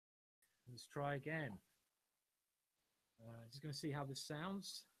Let's try again. Just going to see how this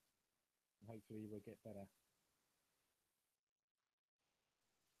sounds. Hopefully we'll get better.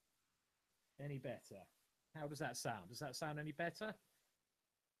 Any better? How does that sound? Does that sound any better?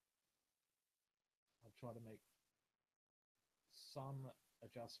 I'll try to make some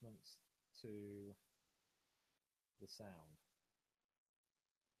adjustments to the sound.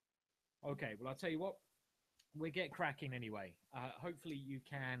 Okay, well, I'll tell you what, we'll get cracking anyway. Hopefully you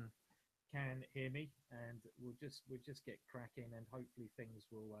can hear me, and we'll just get cracking, and hopefully things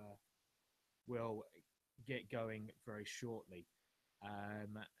will get going very shortly.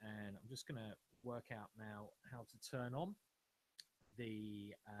 And I'm just going to work out now how to turn on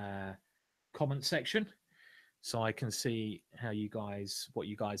the comment section so I can see what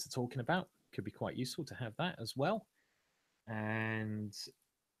you guys are talking about. Could be quite useful to have that as well. And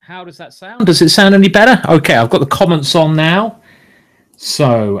how does that sound? Does it sound any better? Okay, I've got the comments on now.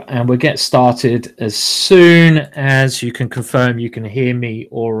 So, and we'll get started as soon as you can confirm you can hear me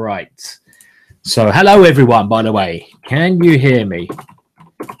all right. So, hello everyone, by the way. Can you hear me?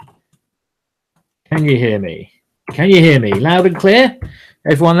 Can you hear me? Can you hear me? Loud and clear?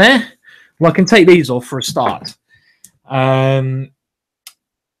 Everyone there? Well, I can take these off for a start.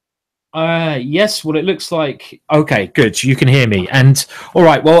 Yes, well, it looks like, okay, good. You can hear me. And all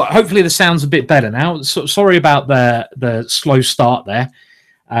right, well, hopefully the sound's a bit better now. So, sorry about the slow start there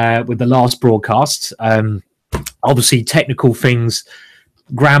with the last broadcast. Obviously, technical things,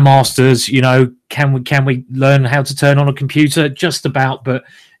 grandmasters, you know, can we learn how to turn on a computer? Just about, but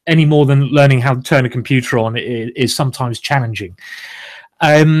any more than learning how to turn a computer on is sometimes challenging.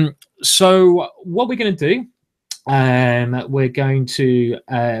 So what we're going to do, we're going to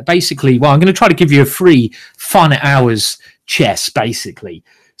basically, well, I'm going to try to give you a free fun hours chess, basically.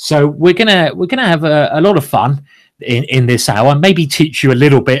 So we're gonna have a lot of fun in this hour, maybe teach you a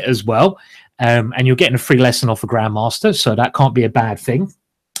little bit as well, and you're getting a free lesson off a grandmaster, so that can't be a bad thing.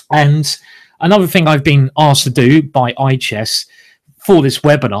 And another thing I've been asked to do by iChess for this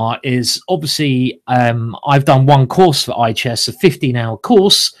webinar is, obviously, I've done one course for iChess, a 15-hour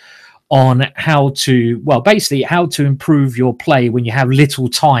course on how to, well, basically how to improve your play when you have little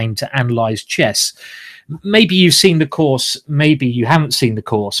time to analyze chess. Maybe you've seen the course, maybe you haven't seen the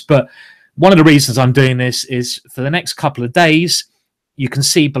course, but one of the reasons I'm doing this is for the next couple of days, you can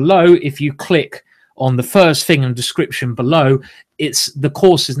see below, if you click on the first thing in the description below, the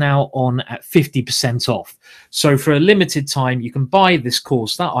course is now on at 50% off. So for a limited time, you can buy this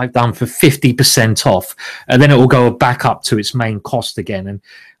course that I've done for 50% off, and then it will go back up to its main cost again. And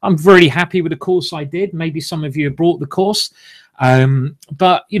I'm really happy with the course I did. Maybe some of you have bought the course,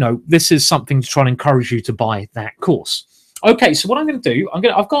 but you know, this is something to try and encourage you to buy that course. Okay, so what I'm going to do,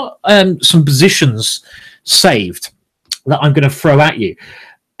 I've got some positions saved that I'm going to throw at you.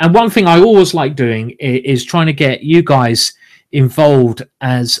 And one thing I always like doing is trying to get you guys involved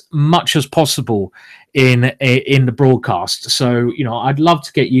as much as possible in the broadcast. So, you know, I'd love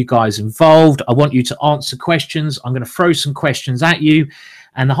to get you guys involved. I want you to answer questions. I'm going to throw some questions at you.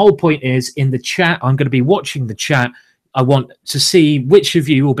 And the whole point is, in the chat, I'm going to be watching the chat. I want to see which of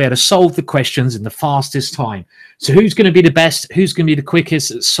you will be able to solve the questions in the fastest time. So who's going to be the best? Who's going to be the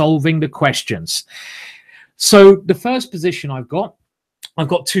quickest at solving the questions? So the first position I've got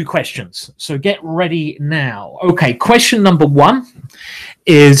two questions. So get ready now. Okay, question number one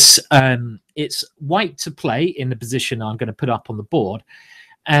is, it's white to play in the position I'm going to put up on the board.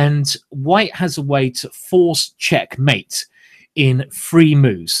 And white has a way to force checkmate in 3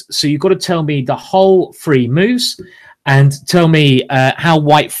 moves. So you've got to tell me the whole 3 moves and tell me how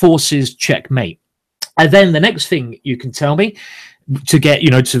white forces checkmate. And then the next thing you can tell me to get,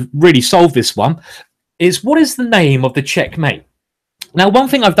 you know, to really solve this one is, what is the name of the checkmate? Now, one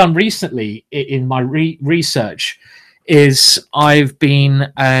thing I've done recently in my research is I've been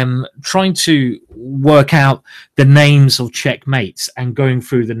trying to work out the names of checkmates and going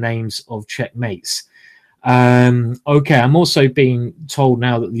through the names of checkmates. Okay, I'm also being told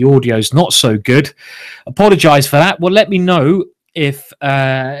now that the audio is not so good. Apologize for that. Well, let me know if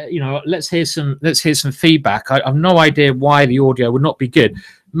you know, let's hear some feedback. I have no idea why the audio would not be good.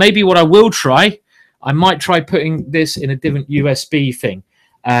 Maybe what I will try, I might try putting this in a different USB thing.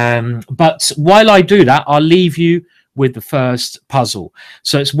 But while I do that, I'll leave you with the first puzzle.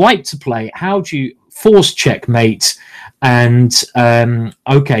 So it's white to play. How do you force checkmate? And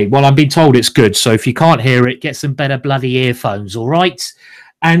okay, well, I'm being told it's good. So if you can't hear it, get some better bloody earphones, all right?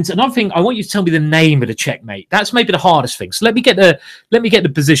 And another thing, I want you to tell me the name of the checkmate. That's maybe the hardest thing. So let me get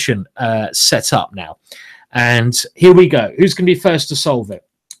the position set up now. And here we go. Who's going to be first to solve it?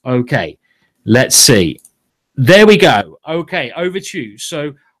 Okay. Let's see. There we go. Okay, over to you.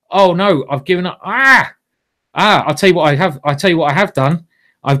 So Oh no, I've given up. I'll tell you what I have. I'll tell you what I have done.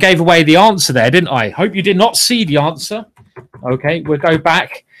 I gave away the answer there, didn't I? Hope you did not see the answer. Okay, we'll go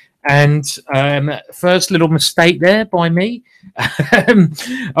back. And first little mistake there by me.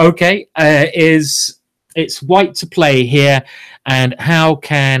 Okay, it's white to play here, and how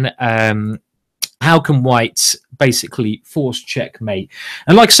can white basically force checkmate?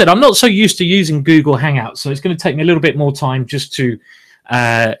 And like I said, I'm not so used to using Google Hangouts, so it's going to take me a little bit more time just to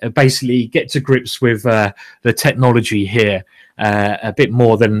basically get to grips with the technology here a bit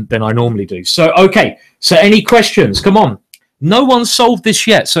more than I normally do. So okay, so any questions? Come on. No one's solved this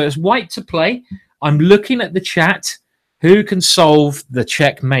yet, so it's white to play. I'm looking at the chat. Who can solve the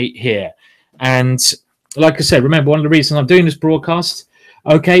checkmate here? And like I said, remember, one of the reasons I'm doing this broadcast,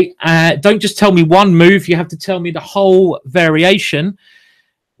 okay, don't just tell me one move. You have to tell me the whole variation.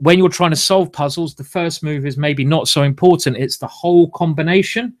 When you're trying to solve puzzles, the first move is maybe not so important. It's the whole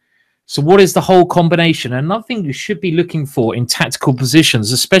combination. So what is the whole combination? Another thing you should be looking for in tactical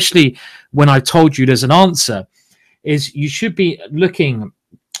positions, especially when I told you there's an answer, is you should be looking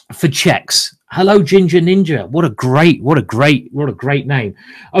for checks. Hello, Ginger Ninja. What a great name.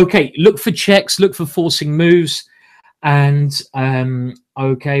 Okay, look for checks, look for forcing moves. And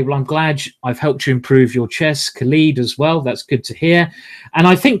okay, well, I'm glad I've helped you improve your chess. Khalid as well. That's good to hear. And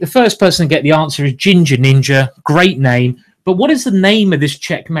I think the first person to get the answer is Ginger Ninja. Great name. But what is the name of this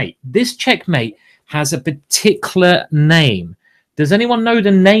checkmate? This checkmate has a particular name. Does anyone know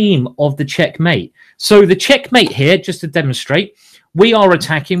the name of the checkmate? So the checkmate here, just to demonstrate, we are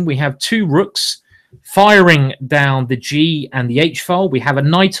attacking. We have two rooks firing down the G and the H file. We have a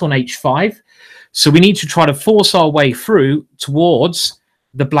knight on H5. So we need to try to force our way through towards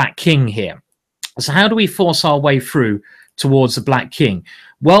the black king here. So how do we force our way through towards the black king?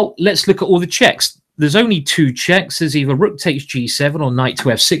 Well, let's look at all the checks. There's only two checks. There's either rook takes G7 or knight to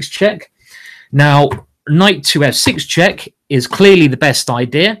F6 check. Now, knight to F6 check is clearly the best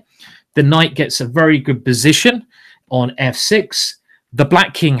idea. The knight gets a very good position on F6. The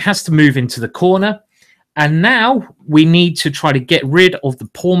black king has to move into the corner. And now we need to try to get rid of the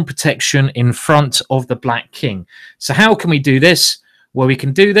pawn protection in front of the black king. So how can we do this? Well, we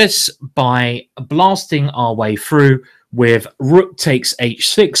can do this by blasting our way through with rook takes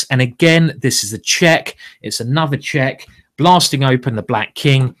H6. And again, this is a check. It's another check, blasting open the black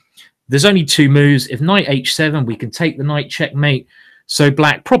king. There's only two moves. If knight H7, we can take the knight checkmate. So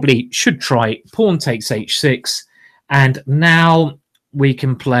black probably should try pawn takes H6. And now we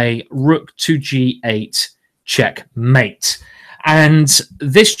can play rook to G8 checkmate. And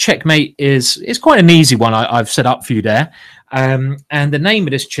this checkmate is quite an easy one I've set up for you there. And the name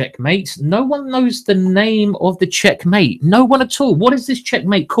of this checkmate, no one knows the name of the checkmate. No one at all. What is this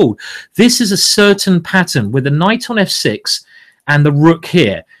checkmate called? This is a certain pattern with the knight on F6 and the rook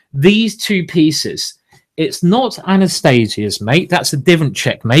here. These two pieces. It's not Anastasia's mate. That's a different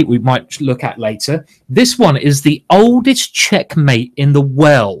checkmate we might look at later. This one is the oldest checkmate in the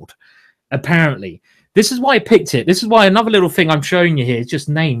world, apparently. This is why I picked it. This is why another little thing I'm showing you here is just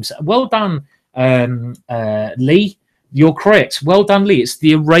names. Well done, Lee. You're correct. Well done, Lee. It's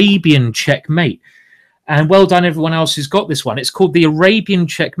the Arabian checkmate. And well done, everyone else who's got this one. It's called the Arabian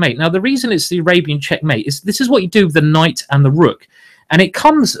checkmate. Now, the reason it's the Arabian checkmate is this is what you do with the knight and the rook. And it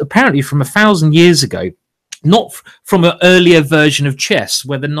comes apparently from 1,000 years ago. Not from an earlier version of chess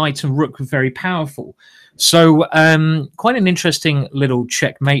where the knight and rook were very powerful. So quite an interesting little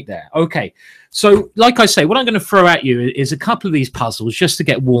checkmate there. Okay, so like I say, what I'm going to throw at you is a couple of these puzzles just to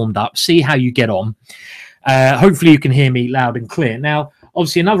get warmed up, see how you get on. Hopefully you can hear me loud and clear. Now,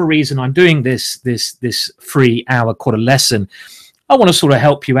 obviously, another reason I'm doing this 3 hour quarter lesson, I want to sort of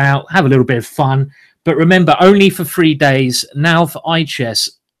help you out, have a little bit of fun. But remember, only for 3 days. Now for iChess,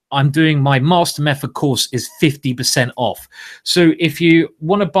 I'm doing my Master Method course is 50% off. So if you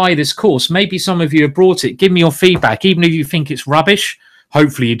want to buy this course, maybe some of you have brought it, give me your feedback, even if you think it's rubbish.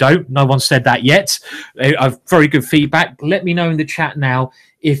 Hopefully you don't. No one said that yet. Very good feedback. Let me know in the chat now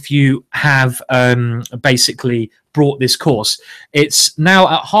if you have basically brought this course. It's now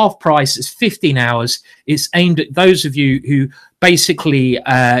at half price. It's 15 hours. It's aimed at those of you who basically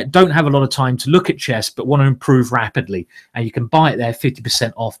don't have a lot of time to look at chess but want to improve rapidly, and you can buy it there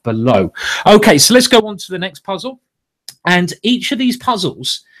 50% off below. Okay, so let's go on to the next puzzle. And each of these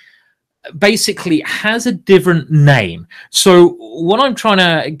puzzles basically has a different name. So what I'm trying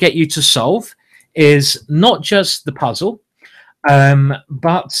to get you to solve is not just the puzzle,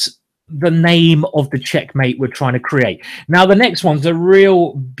 but the name of the checkmate we're trying to create. Now, the next one's a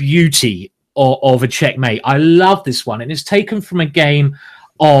real beauty of a checkmate. I love this one, and it's taken from a game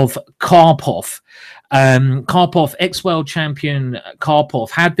of Karpov. Karpov, ex-world champion Karpov,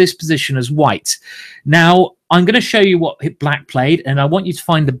 had this position as white. Now, I'm going to show you what black played, and I want you to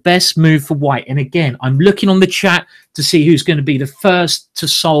find the best move for white. And again, I'm looking on the chat to see who's going to be the first to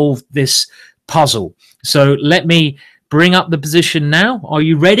solve this puzzle. So let me bring up the position now. Are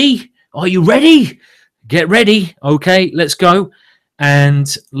you ready? Are you ready? Get ready. Okay, let's go.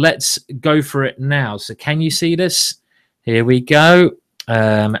 And let's go for it now. So can you see this? Here we go.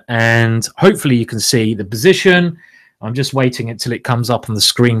 And hopefully you can see the position. I'm just waiting until it comes up on the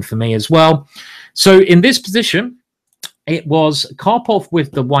screen for me as well. So in this position, it was Karpov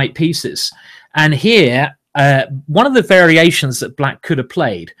with the white pieces. And here, one of the variations that black could have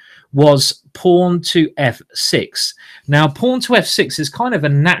played was pawn to f6. Now, pawn to f6 is kind of a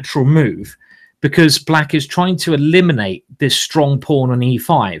natural move because black is trying to eliminate this strong pawn on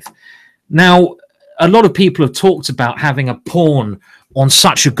e5. Now, a lot of people have talked about having a pawn on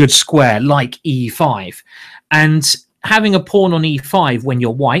such a good square like e5. And having a pawn on e5 when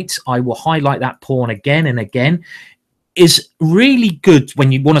you're white, I will highlight that pawn again and again, is really good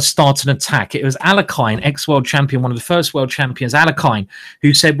when you want to start an attack. It was Alekhine, ex-world champion, one of the first world champions, Alekhine,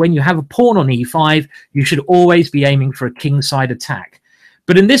 who said when you have a pawn on e5, you should always be aiming for a kingside attack.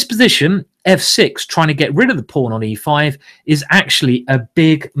 But in this position, f6, trying to get rid of the pawn on e5, is actually a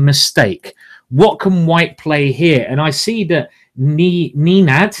big mistake. What can white play here? And I see that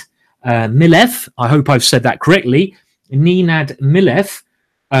Nenad Milev, I hope I've said that correctly, Nenad Milev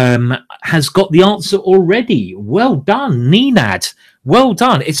has got the answer already. Well done, Nenad. Well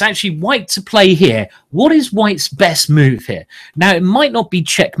done. It's actually white to play here. What is white's best move here? Now, it might not be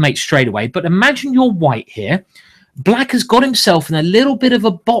checkmate straight away, but imagine you're white here. Black has got himself in a little bit of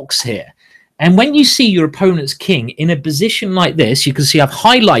a box here. And when you see your opponent's king in a position like this, you can see I've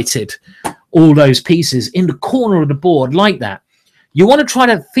highlighted all those pieces in the corner of the board like that. You want to try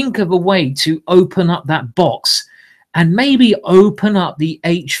to think of a way to open up that box and maybe open up the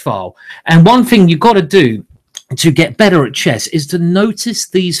H file. And one thing you've got to do to get better at chess is to notice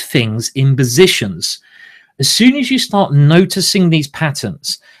these things in positions. As soon as you start noticing these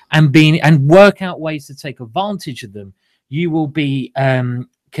patterns and work out ways to take advantage of them, you will be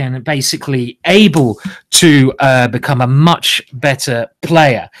basically able to become a much better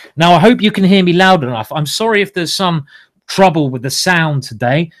player. Now, I hope you can hear me loud enough. I'm sorry if there's some trouble with the sound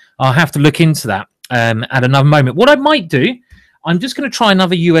today. I'll have to look into that at another moment. What I might do, I'm just going to try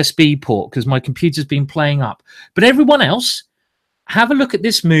another USB port because my computer's been playing up. But everyone else, have a look at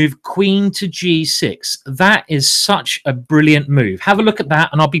this move, queen to g6. That is such a brilliant move. Have a look at that,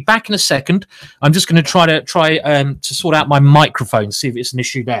 and I'll be back in a second. I'm just going to try to sort out my microphone, see if it's an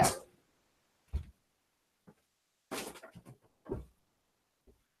issue there.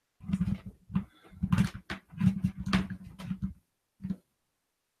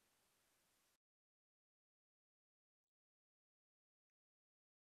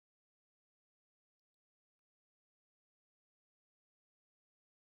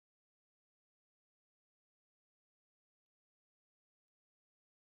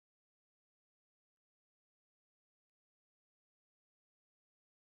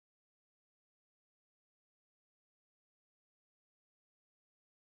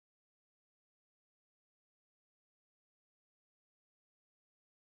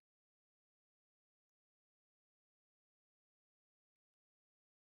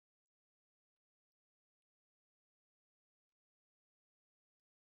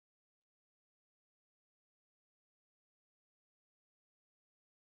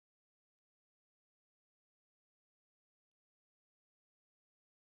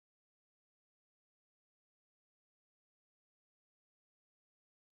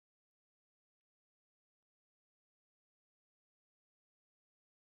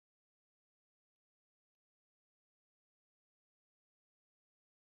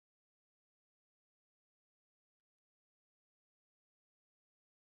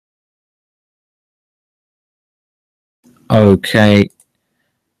 Okay.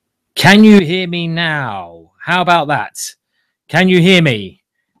 Can you hear me now? How about that? Can you hear me?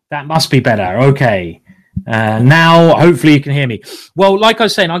 That must be better. Okay. Now, hopefully you can hear me. Well, like I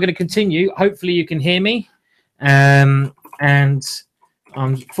was saying, I'm going to continue. Hopefully you can hear me. And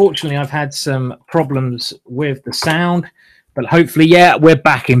unfortunately, I've had some problems with the sound. But hopefully, yeah, we're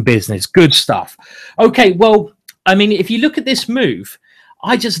back in business. Good stuff. Okay, well, I mean, if you look at this move,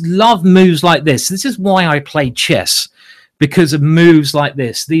 I just love moves like this. This is why I play chess. Because of moves like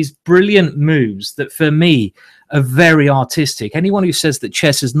this, these brilliant moves that for me are very artistic. Anyone who says that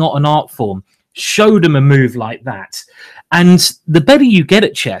chess is not an art form, show them a move like that. And the better you get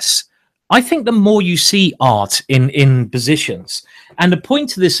at chess, I think the more you see art in positions. And the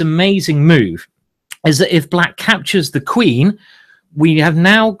point of this amazing move is that if black captures the queen, we have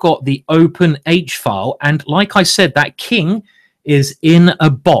now got the open H file. And like I said, that king is in a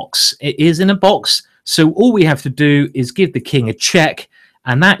box. It is in a box. So all we have to do is give the king a check,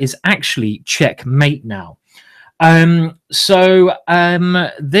 and that is actually checkmate now.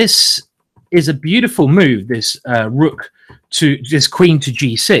 This is a beautiful move, this queen to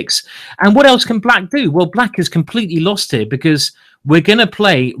g6. And what else can black do? Well, black is completely lost here, because we're going to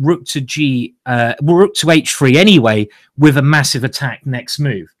play rook to h3 anyway with a massive attack next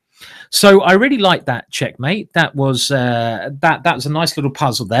move. So I really like that checkmate. That was that was a nice little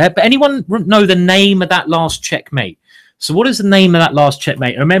puzzle there. But anyone know the name of that last checkmate? So what is the name of that last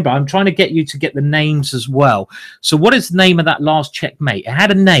checkmate? Remember, I'm trying to get you to get the names as well. So what is the name of that last checkmate? It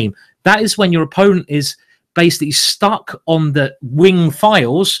had a name. That is when your opponent is basically stuck on the wing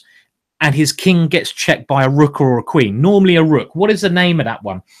files and his king gets checked by a rook or a queen, normally a rook. What is the name of that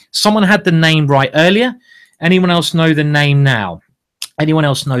one? Someone had the name right earlier. Anyone else know the name now? Anyone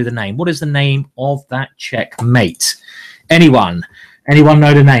else know the name? What is the name of that checkmate? Anyone? Anyone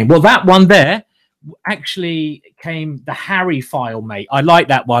know the name? Well, that one there actually came the Harry file, mate. I like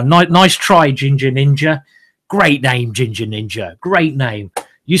that one. Nice try, Ginger Ninja. Great name, Ginger Ninja. Great name.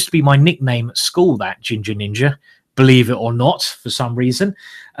 Used to be my nickname at school, that Ginger Ninja, believe it or not, for some reason.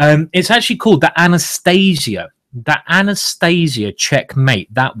 It's actually called the Anastasia. The Anastasia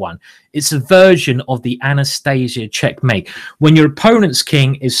checkmate, that one. It's a version of the Anastasia checkmate, when your opponent's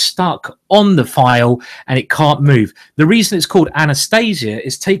king is stuck on the file and it can't move. The reason it's called Anastasia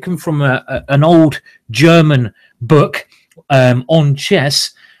is taken from an old German book on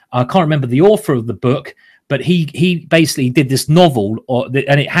chess. I can't remember the author of the book, but he basically did this novel, and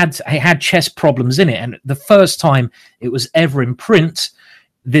it had chess problems in it. And the first time it was ever in print,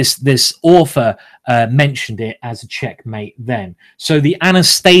 this author mentioned it as a checkmate then. So the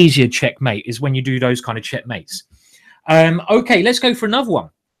Anastasia checkmate is when you do those kind of checkmates. Okay, let's go for another one.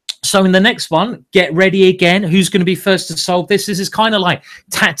 So in the next one, get ready again. Who's going to be first to solve this? This is kind of like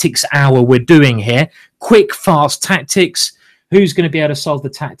tactics hour we're doing here. Quick, fast tactics. Who's going to be able to solve the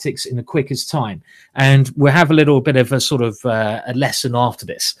tactics in the quickest time? And we'll have a little bit of a sort of a lesson after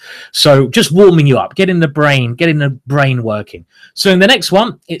this. So just warming you up, getting the brain working. So in the next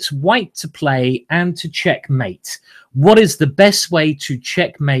one, it's white to play and to checkmate. What is the best way to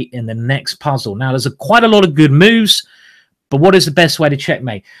checkmate in the next puzzle? Now, there's quite a lot of good moves, but what is the best way to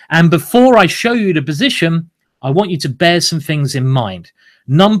checkmate? And before I show you the position, I want you to bear some things in mind.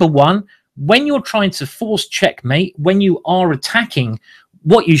 Number one, when you're trying to force checkmate, when you are attacking,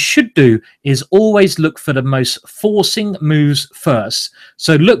 what you should do is always look for the most forcing moves first.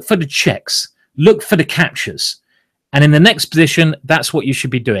 So look for the checks, look for the captures. And in the next position, that's what you should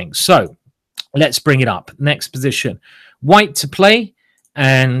be doing. So let's bring it up. Next position, white to play.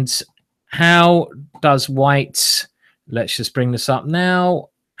 And how does white, let's just bring this up now.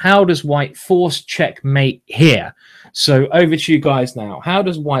 How does white force checkmate here? So over to you guys now. How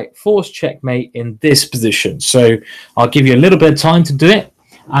does white force checkmate in this position? So I'll give you a little bit of time to do it.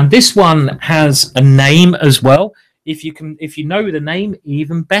 And this one has a name as well. If you know the name,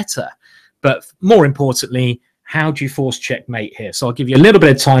 even better. But more importantly, how do you force checkmate here? So I'll give you a little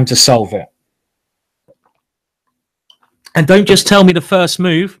bit of time to solve it. And don't just tell me the first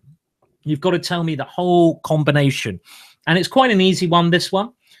move. You've got to tell me the whole combination. And it's quite an easy one, this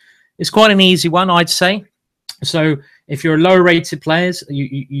one. It's quite an easy one, I'd say. So if you're a low-rated player,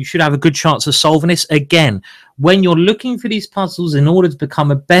 you should have a good chance of solving this. Again, when you're looking for these puzzles in order to become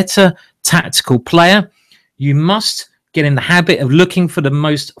a better tactical player, you must get in the habit of looking for the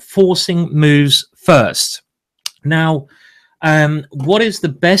most forcing moves first. Now, what is the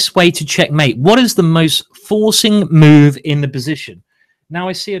best way to checkmate? What is the most forcing move in the position? Now,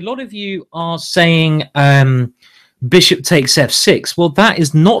 I see a lot of you are saying bishop takes f6. Well, that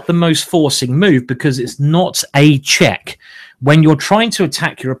is not the most forcing move because it's not a check. When you're trying to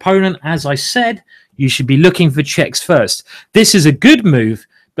attack your opponent, as I said, you should be looking for checks first. This is a good move,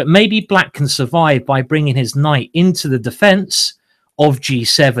 but maybe black can survive by bringing his knight into the defense of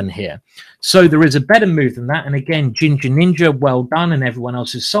g7 here. So there is a better move than that. And again, Ginger Ninja, well done, and everyone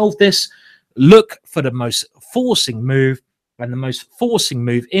else who's solved this. Look for the most forcing move. And the most forcing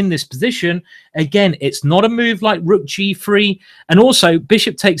move in this position, again, it's not a move like rook g3. And also,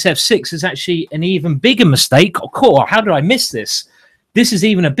 bishop takes f6 is actually an even bigger mistake. Oh, cool. How did I miss this? This is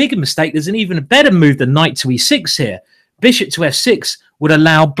even a bigger mistake. There's an even better move than knight to e6 here. Bishop to f6 would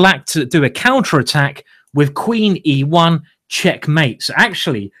allow black to do a counterattack with queen e1 checkmate. So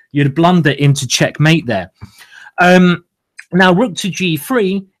actually, you'd blunder into checkmate there. Now, rook to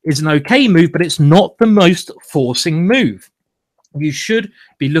g3 is an okay move, but it's not the most forcing move. You should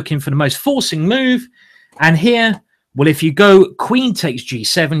be looking for the most forcing move, And here, well, if you go queen takes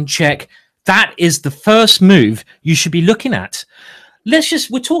g7 check, that is the first move you should be looking at.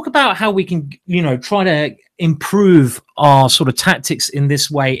 We'll talk about how we can, try to improve our sort of tactics in this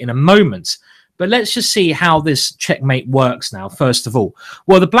way in a moment. But let's just see how this checkmate works now, first of all.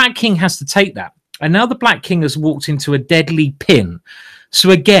 Well, the black king has to take that. And now the black king has walked into a deadly pin.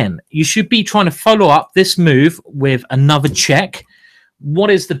 So again, you should be trying to follow up this move with another check.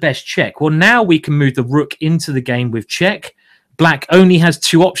 What is the best check? Well, now we can move the rook into the game with check. Black only has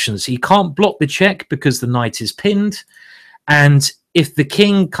two options. He can't block the check because the knight is pinned. And if the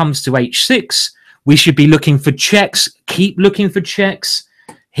king comes to h6, we should be looking for checks. Keep looking for checks.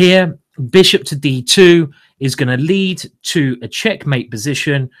 Here, bishop to d2 is going to lead to a checkmate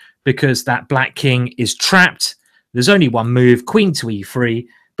position because that black king is trapped. There's only one move, queen to e3.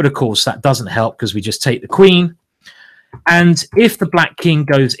 But of course, that doesn't help because we just take the queen. And if the black king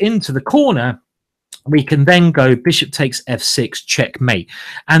goes into the corner, we can then go bishop takes f6 checkmate.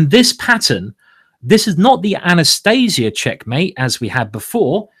 And this pattern, this is not the Anastasia checkmate as we had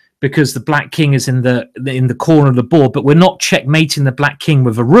before, because the black king is in the corner of the board, but we're not checkmating the black king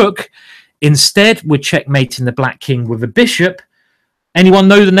with a rook. Instead, we're checkmating the black king with a bishop. Anyone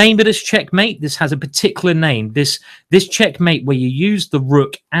know the name of this checkmate? This has a particular name. This checkmate where you use the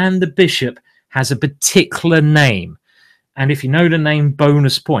rook and the bishop has a particular name. And if you know the name,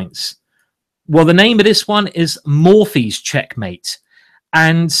 bonus points. Well, the name of this one is Morphy's checkmate.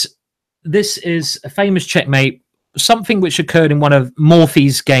 And this is a famous checkmate, something which occurred in one of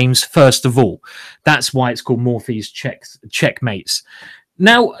Morphy's games, first of all. That's why it's called Morphy's checkmates.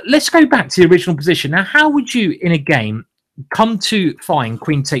 Now, let's go back to the original position. Now, how would you, in a game, come to find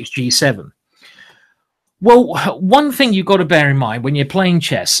queen takes g7? Well, one thing you've got to bear in mind when you're playing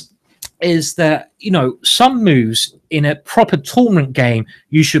chess is that, some moves in a proper tournament game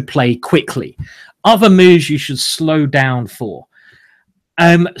you should play quickly. Other moves you should slow down for.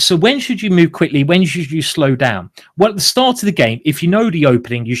 So when should you move quickly? When should you slow down? Well, at the start of the game, if you know the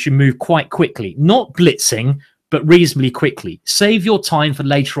opening, you should move quite quickly. Not blitzing, but reasonably quickly. Save your time for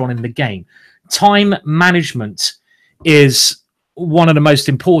later on in the game. Time management is one of the most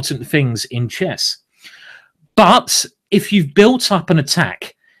important things in chess. But if you've built up an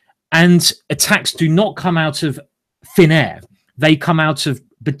attack, and attacks do not come out of thin air, they come out of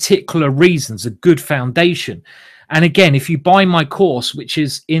particular reasons, a good foundation. And again, if you buy my course, which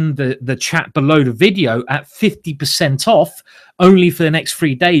is in the chat below the video at 50% off, only for the next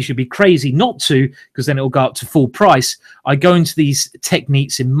 3 days, you'd be crazy not to, because then it'll go up to full price. I go into these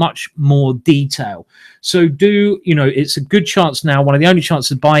techniques in much more detail. So it's a good chance now, one of the only chances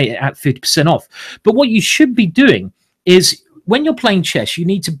to buy it at 50% off. But what you should be doing is, when you're playing chess, you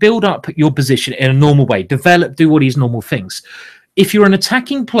need to build up your position in a normal way, do all these normal things. If you're an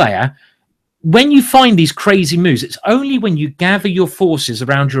attacking player, when you find these crazy moves, it's only when you gather your forces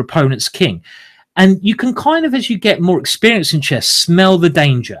around your opponent's king. And you can kind of, as you get more experience in chess, smell the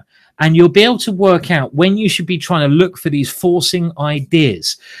danger. And you'll be able to work out when you should be trying to look for these forcing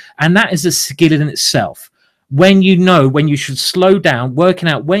ideas. And that is a skill in itself. When you know when you should slow down, working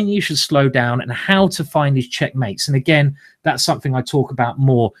out when you should slow down and how to find these checkmates. And again, that's something I talk about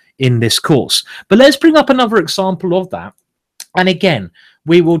more in this course. But let's bring up another example of that. And again,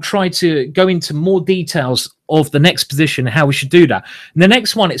 we will try to go into more details of the next position, how we should do that. And the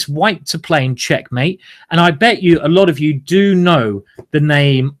next one, it's white to play in checkmate. And I bet you a lot of you do know the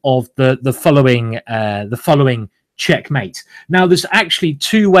name of the following checkmate. Now, there's actually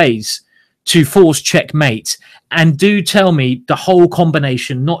two ways to force checkmate, and do tell me the whole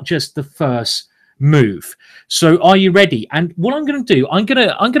combination, not just the first move. So are you ready? And what I'm going to do, I'm going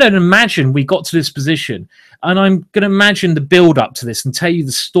to imagine we got to this position, and I'm going to imagine the build up to this and tell you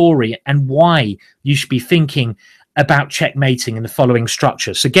the story and why you should be thinking about checkmating in the following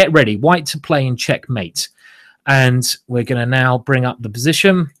structure. So get ready, white to play in checkmate. And we're going to now bring up the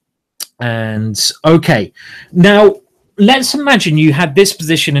position. And okay, now let's imagine you had this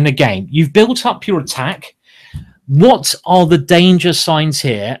position in a game. You've built up your attack. What are the danger signs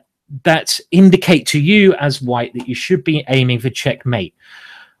here that indicate to you as white that you should be aiming for checkmate?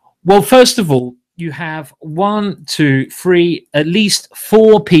 Well, first of all, you have 1, 2, 3, at least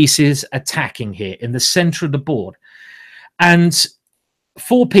 4 pieces attacking here in the center of the board. And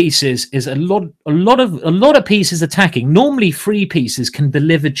 4 pieces is a lot of pieces attacking. Normally 3 pieces can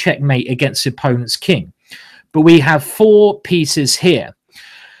deliver checkmate against the opponent's king, but we have 4 pieces here.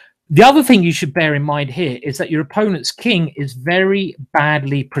 The other thing you should bear in mind here is that your opponent's king is very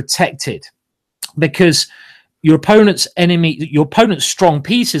badly protected, because your opponent's strong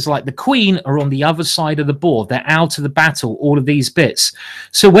pieces like the queen are on the other side of the board. They're out of the battle, all of these bits.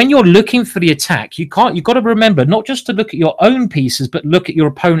 So when you're looking for the attack, you've got to remember not just to look at your own pieces, but look at your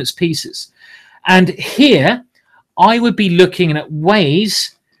opponent's pieces. And here I would be looking at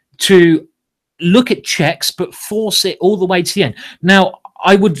ways to look at checks, but force it all the way to the end. Now,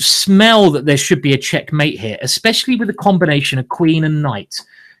 I would smell that there should be a checkmate here, especially with a combination of queen and knight.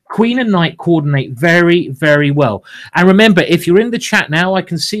 Queen and knight coordinate very, very well. And remember, if you're in the chat now, I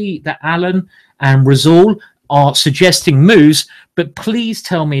can see that Alan and Razul are suggesting moves, but please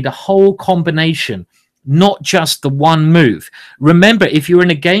tell me the whole combination, not just the one move. Remember, if you're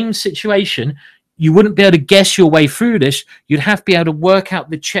in a game situation, you wouldn't be able to guess your way through this. You'd have to be able to work out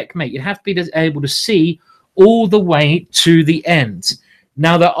the checkmate. You'd have to be able to see all the way to the end.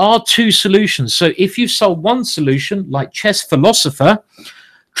 Now, there are two solutions. So if you solve one solution, like Chess Philosopher,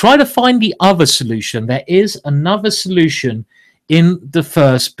 try to find the other solution. There is another solution in the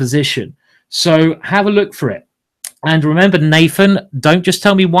first position. So have a look for it. And remember, Nathan, don't just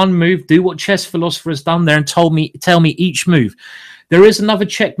tell me one move. Do what Chess Philosopher has done there and tell me each move. There is another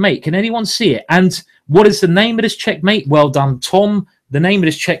checkmate. Can anyone see it? And what is the name of this checkmate? Well done, Tom. The name of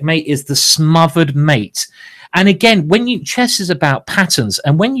this checkmate is the Smothered Mate. And again, chess is about patterns.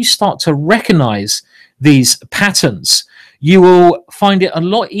 And when you start to recognize these patterns, you will find it a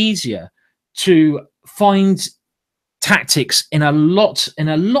lot easier to find tactics in a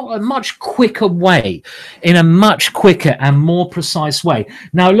much quicker way, in a much quicker and more precise way.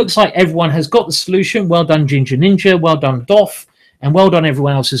 Now, it looks like everyone has got the solution. Well done, Ginger Ninja. Well done, Doff. And well done,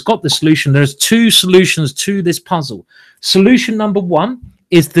 everyone else has got the solution. There's two solutions to this puzzle. Solution number one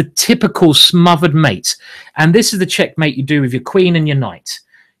is the typical smothered mate. And this is the checkmate you do with your queen and your knight.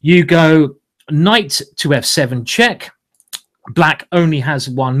 You go knight to f7 check. Black only has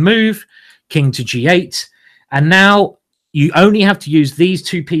one move, king to g8. And now you only have to use these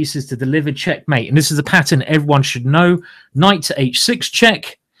two pieces to deliver checkmate. And this is a pattern everyone should know. Knight to h6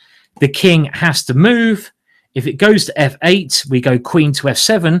 check. The king has to move. If it goes to f8, we go queen to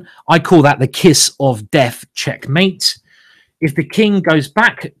f7. I call that the kiss of death checkmate. If the king goes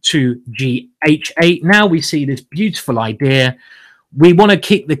back to h8, now we see this beautiful idea. We want to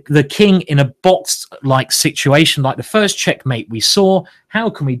keep the king in a box-like situation, like the first checkmate we saw. How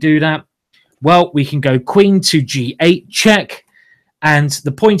can we do that? Well, we can go queen to g8 check. And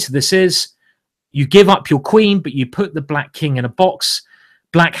the point of this is you give up your queen, but you put the black king in a box.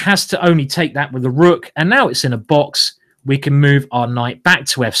 Black has to only take that with a rook, and now it's in a box. We can move our knight back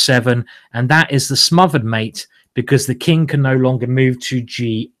to f7, and that is the smothered mate because the king can no longer move to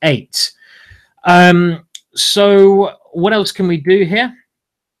g8. So what else can we do here?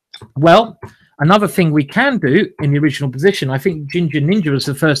 Well, another thing we can do in the original position, I think Ginger Ninja was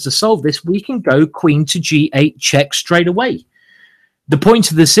the first to solve this, we can go queen to g8 check straight away. The point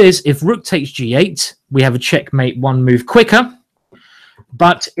of this is if rook takes g8, we have a checkmate one move quicker.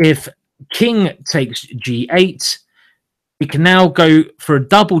 But if king takes g8, we can now go for a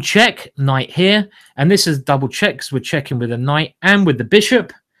double check, knight here. And this is double check because we're checking with a knight and with the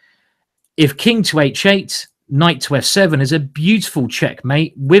bishop. If king to h8, knight to f7 is a beautiful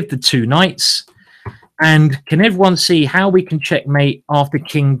checkmate with the two knights. And can everyone see how we can checkmate after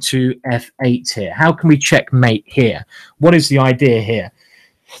king to f8 here? How can we checkmate here? What is the idea here?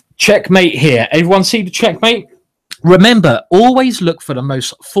 Checkmate here. Everyone see the checkmate? Remember, always look for the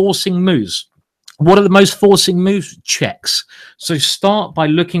most forcing moves. What are the most forcing moves? Checks. So start by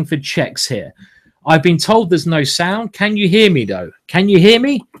looking for checks here. I've been told there's no sound. Can you hear me, though? Can you hear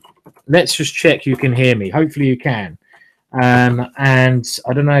me? Let's just check you can hear me. Hopefully you can. And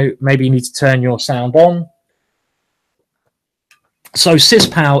I don't know, maybe you need to turn your sound on. So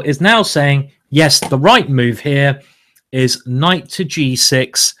Sispal is now saying, yes, the right move here is knight to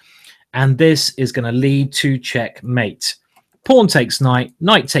g6. And this is going to lead to checkmate. Pawn takes knight,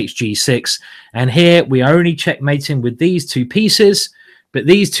 knight takes g6. And here we are only checkmating with these two pieces. But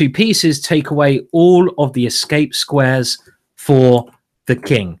these two pieces take away all of the escape squares for the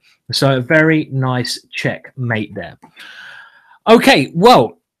king. So a very nice checkmate there. Okay,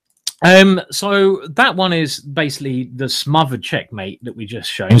 well, so that one is basically the smothered checkmate that we just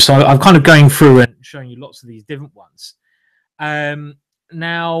shown. So I'm kind of going through and showing you lots of these different ones.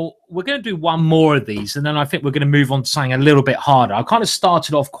 Now, we're going to do one more of these, and then I think we're going to move on to something a little bit harder. I kind of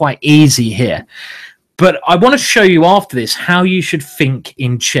started off quite easy here, but I want to show you after this how you should think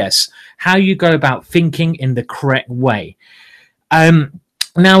in chess, how you go about thinking in the correct way.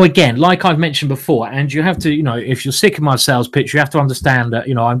 Now, again, like I've mentioned before, and you have to, you know, if you're sick of my sales pitch, you have to understand that,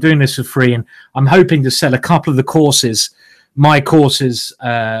 you know, I'm doing this for free, and I'm hoping to sell a couple of the courses, my courses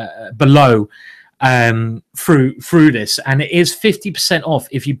below. through this, and it is 50% off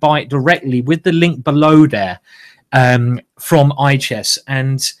if you buy it directly with the link below there from iChess.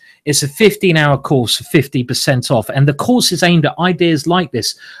 And it's a 15-hour course for 50% off, and the course is aimed at ideas like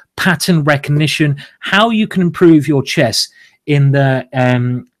this: pattern recognition, how you can improve your chess in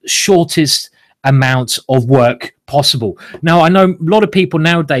the shortest amount of work possible. Now, I know a lot of people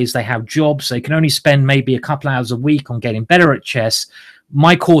nowadays, they have jobs, they can only spend maybe a couple hours a week on getting better at chess.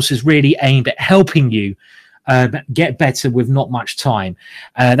 My course is really aimed at helping you get better with not much time.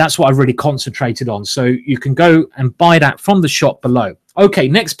 That's what I've really concentrated on. So you can go and buy that from the shop below. Okay,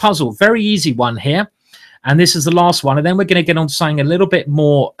 next puzzle, very easy one here. And this is the last one. And then we're going to get on to something a little bit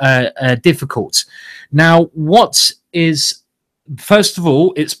more difficult. Now, what is, first of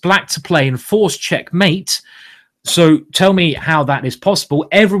all, it's black to play and force checkmate. So tell me how that is possible.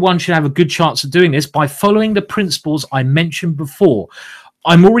 Everyone should have a good chance of doing this by following the principles I mentioned before.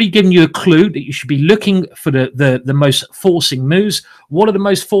 I'm already giving you a clue that you should be looking for the most forcing moves. What are the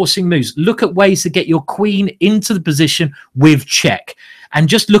most forcing moves? Look at ways to get your queen into the position with check. And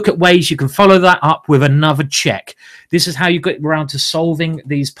just look at ways you can follow that up with another check. This is how you get around to solving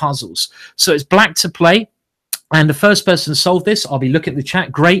these puzzles. So it's black to play. And the first person to solve this, I'll be looking at the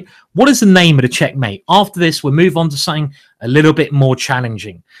chat. Great. What is the name of the checkmate? After this, we'll move on to something a little bit more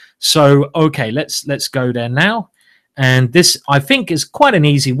challenging. So, okay, let's go there now. And this, I think, is quite an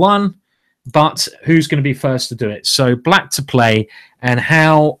easy one, but who's going to be first to do it? So black to play, and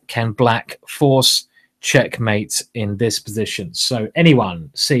how can black force checkmate in this position? So anyone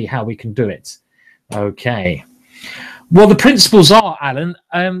see how we can do it? Okay. Well, the principles are, Alan,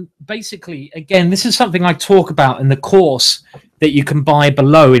 basically, again, this is something I talk about in the course that you can buy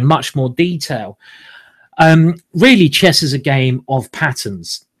below in much more detail. Really, chess is a game of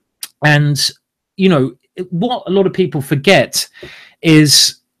patterns. And, you know, what a lot of people forget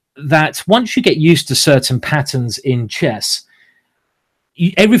is that once you get used to certain patterns in chess,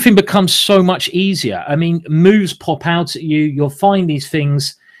 everything becomes so much easier. I mean, moves pop out at you. You'll find these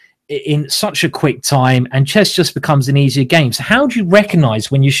things in such a quick time, and chess just becomes an easier game. So how do you recognize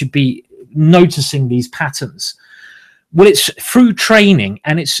when you should be noticing these patterns? Well, it's through training,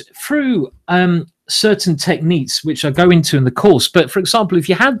 and it's through certain techniques, which I go into in the course. But for example, if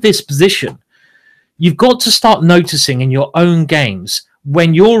you have this position, you've got to start noticing in your own games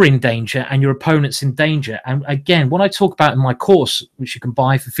when you're in danger and your opponent's in danger. And again, what I talk about in my course, which you can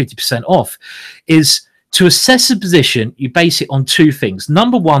buy for 50% off, is to assess a position, you base it on two things.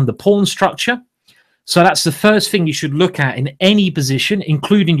 Number one, the pawn structure. So that's the first thing you should look at in any position,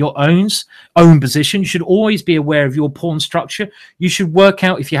 including your own position. You should always be aware of your pawn structure. You should work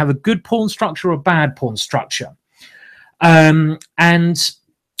out if you have a good pawn structure or a bad pawn structure. And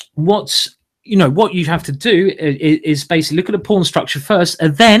what you have to do is basically look at the pawn structure first,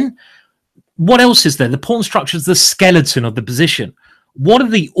 and then what else is there? The pawn structure is the skeleton of the position. What are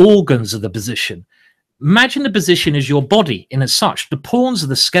the organs of the position? Imagine the position as your body in as such. The pawns are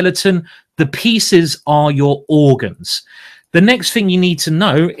the skeleton, the pieces are your organs. The next thing you need to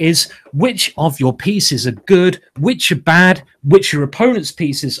know is which of your pieces are good, which are bad, which your opponent's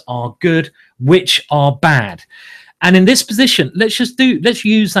pieces are good, which are bad. And in this position, let's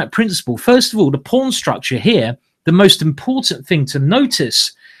use that principle. First of all, the pawn structure here, the most important thing to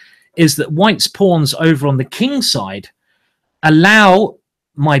notice is that white's pawns over on the king side allow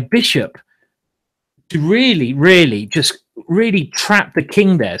my bishop to really trap the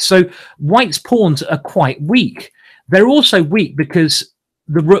king there. So white's pawns are quite weak. They're also weak because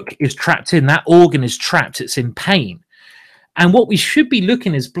the rook is trapped in, that organ is trapped, it's in pain. And what we should be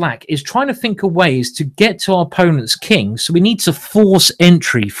looking as black is trying to think of ways to get to our opponent's king. So we need to force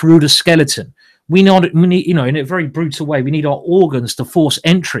entry through the skeleton. We need, you know, in a very brutal way, we need our organs to force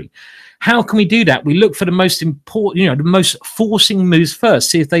entry. How can we do that? We look for the most important, you know, the most forcing moves first,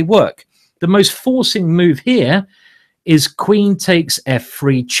 see if they work. The most forcing move here is queen takes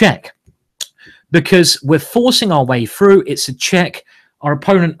f3 check. Because we're forcing our way through, it's a check. Our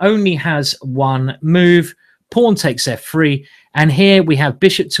opponent only has one move. Pawn takes f3, and here we have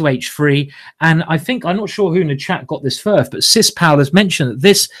bishop to h3. And I think, I'm not sure who in the chat got this first, but Sis Powell has mentioned that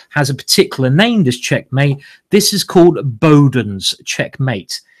this has a particular name, this checkmate. This is called Boden's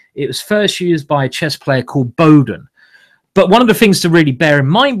checkmate. It was first used by a chess player called Boden. But one of the things to really bear in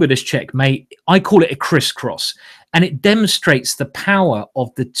mind with this checkmate, I call it a crisscross, and it demonstrates the power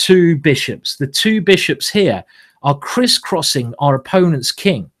of the two bishops. The two bishops here are crisscrossing our opponent's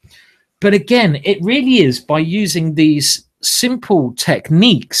king. But again, it really is by using these simple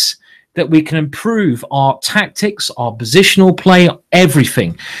techniques that we can improve our tactics, our positional play,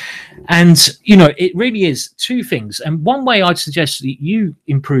 everything. And, you know, it really is two things. And one way I'd suggest that you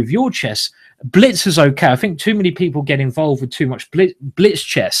improve your chess, Blitz is okay. I think too many people get involved with too much blitz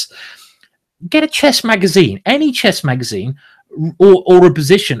chess. Get a chess magazine, any chess magazine, or a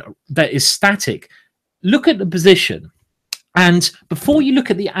position that is static. Look at the position, and before you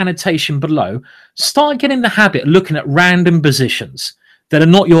look at the annotation below, start getting the habit of looking at random positions that are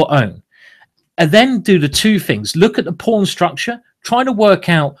not your own. And then do the two things. Look at the pawn structure, try to work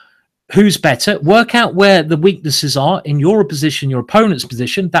out who's better, work out where the weaknesses are in your position, your opponent's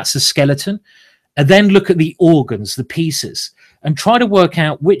position, that's the skeleton, and then look at the organs, the pieces, and try to work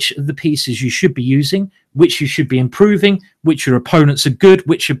out which of the pieces you should be using, which you should be improving, which your opponents are good,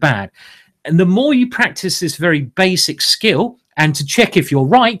 which are bad. And the more you practice this very basic skill, and to check if you're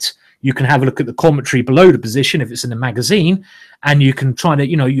right, you can have a look at the commentary below the position if it's in a magazine, and you can try to,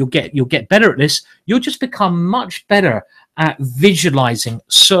 you'll get better at this. You'll just become much better at visualizing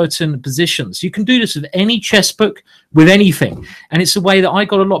certain positions. You can do this with any chess book, with anything, and it's a way that I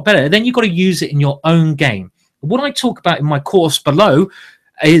got a lot better. Then you've got to use it in your own game. What I talk about in my course below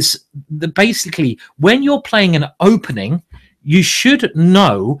is that basically when you're playing an opening, you should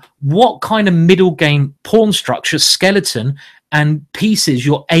know what kind of middle game pawn structure, skeleton, and pieces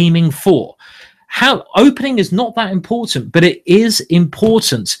you're aiming for. How opening is not that important, but it is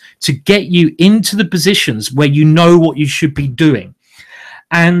important to get you into the positions where you know what you should be doing.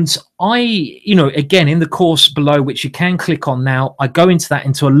 And again, in the course below, which you can click on now, I go into that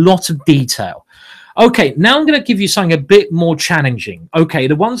into a lot of detail. Okay, now I'm going to give you something a bit more challenging. Okay,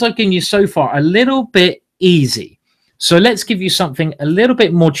 the ones I've given you so far are a little bit easy. So let's give you something a little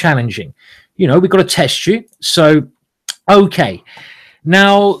bit more challenging. We've got to test you. So, okay.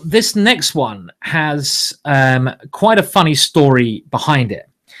 Now, this next one has quite a funny story behind it.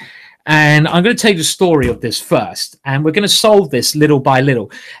 And I'm going to tell you the story of this first. And we're going to solve this little by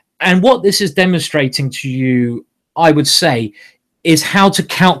little. And what this is demonstrating to you, I would say, is how to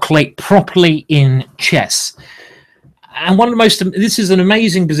calculate properly in chess. And this is an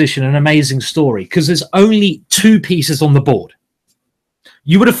amazing position, an amazing story, because there's only two pieces on the board.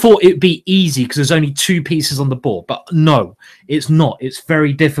 You would have thought it'd be easy because there's only two pieces on the board, but no, it's not. It's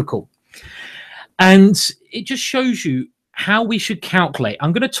very difficult. And it just shows you how we should calculate.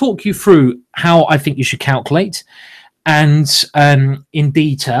 I'm going to talk you through how I think you should calculate and in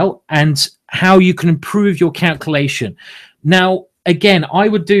detail, and how you can improve your calculation. Now, again, I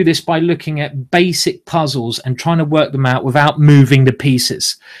would do this by looking at basic puzzles and trying to work them out without moving the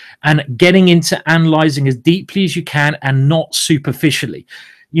pieces, and getting into analyzing as deeply as you can and not superficially.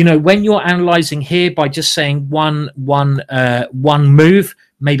 When you're analyzing here by just saying one move,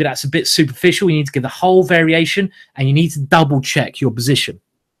 maybe that's a bit superficial. You need to give the whole variation, and you need to double check your position.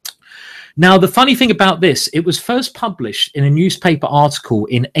 Now, the funny thing about this, it was first published in a newspaper article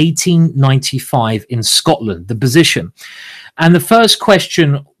in 1895 in Scotland, the position. And the first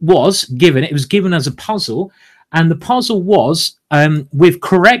question was given, it was given as a puzzle, and the puzzle was, with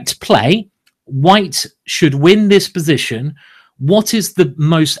correct play, white should win this position. What is the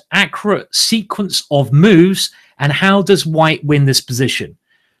most accurate sequence of moves, and how does white win this position?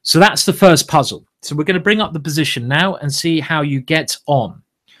 So that's the first puzzle. So we're going to bring up the position now and see how you get on.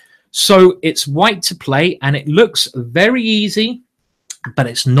 So it's white to play, and it looks very easy, but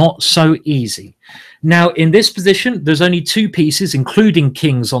it's not so easy. Now, in this position, there's only two pieces, including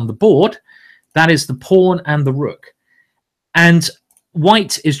kings, on the board. That is the pawn and the rook. And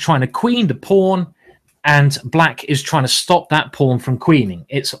white is trying to queen the pawn, and black is trying to stop that pawn from queening.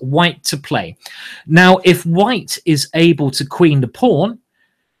 It's white to play. Now, if white is able to queen the pawn,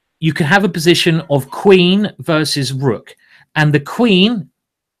 you can have a position of queen versus rook. And the queen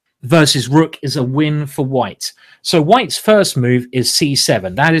versus rook is a win for white. So white's first move is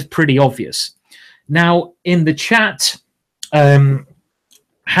c7. That is pretty obvious. Now, in the chat,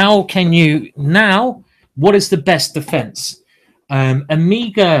 how can you now, what is the best defense?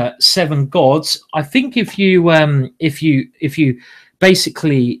 Amiga 7 Gods, I think if you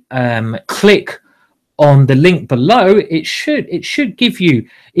basically click on the link below, it should give you,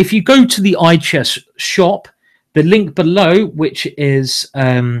 if you go to the iChess shop, the link below, which is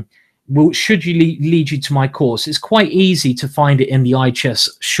should you lead you to my course. It's quite easy to find it in the iChess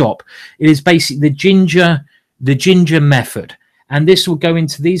shop. It is basically the ginger method, and this will go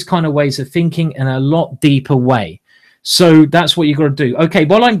into these kind of ways of thinking in a lot deeper way. So that's what you've got to do. Okay,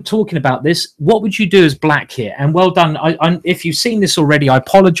 while I'm talking about this, what would you do as black here? And well done. If you've seen this already, I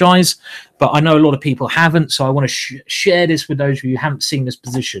apologize, but I know a lot of people haven't, so I want to share this with those of you who haven't seen this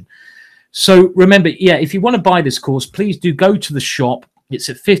position. So remember, yeah, if you want to buy this course, please do go to the shop. It's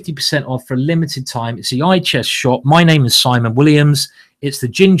at 50% off for a limited time. It's the iChess shop. My name is Simon Williams. It's the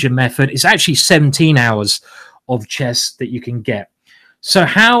Ginger Method. It's actually 17 hours of chess that you can get. So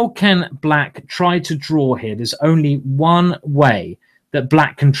how can black try to draw here? There's only one way that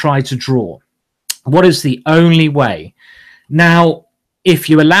black can try to draw. What is the only way? Now, if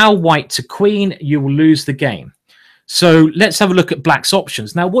you allow white to queen, you will lose the game. So let's have a look at black's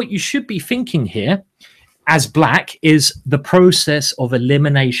options. Now, what you should be thinking here as black is the process of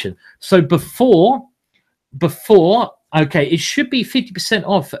elimination. So before, okay, it should be 50%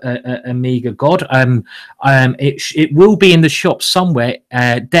 off, Amiga God. It will be in the shop somewhere,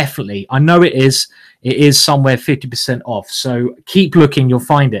 definitely. I know it is. It is somewhere 50% off. So keep looking, you'll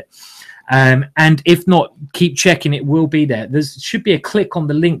find it. And if not, keep checking, it will be there. There should be a click on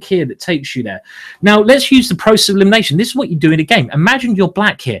the link here that takes you there. Now, let's use the process of elimination. This is what you do in a game. Imagine you're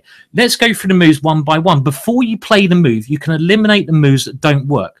black here. Let's go through the moves one by one. Before you play the move, you can eliminate the moves that don't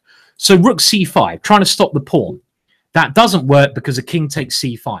work. So rook c5, trying to stop the pawn. That doesn't work because a king takes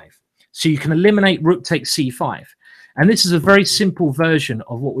c5. So you can eliminate rook takes c5. And this is a very simple version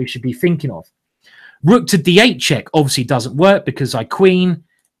of what we should be thinking of. Rook to d8 check obviously doesn't work because I queen,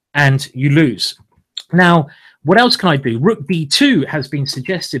 and you lose. Now, what else can I do? Rook d2 has been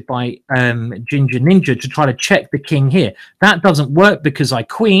suggested by Ginger Ninja to try to check the king here. That doesn't work because I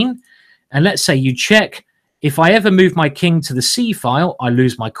queen. And let's say you check. If I ever move my king to the c file, I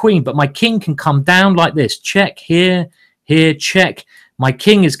lose my queen. But my king can come down like this. Check here, here, check. My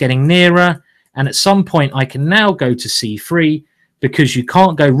king is getting nearer. And at some point, I can now go to c3 because you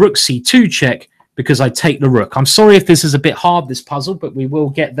can't go rook c2 check because I take the rook. I'm sorry if this is a bit hard, this puzzle, but we will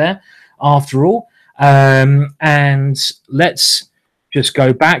get there after all. And let's just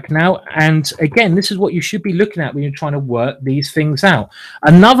go back now. And again, this is what you should be looking at when you're trying to work these things out.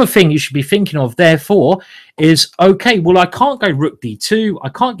 Another thing you should be thinking of, therefore, is, okay, well, I can't go rook d2. I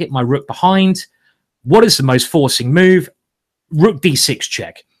can't get my rook behind. What is the most forcing move? Rook d6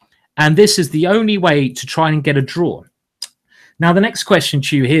 check. And this is the only way to try and get a draw. Now, the next question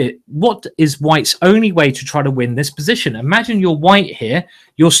to you here, what is white's only way to try to win this position? Imagine you're white here.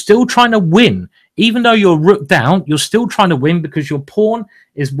 You're still trying to win. Even though you're rook down, you're still trying to win because your pawn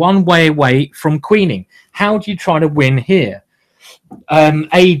is one way away from queening. How do you try to win here?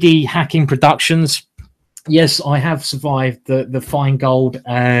 AD Hacking Productions. Yes, I have survived the Fine Gold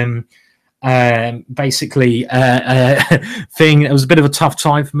basically thing. It was a bit of a tough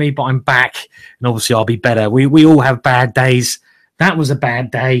time for me, but I'm back. And obviously I'll be better. We all have bad days. That was a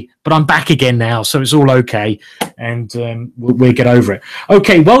bad day, but I'm back again now, so it's all okay, and we'll get over it.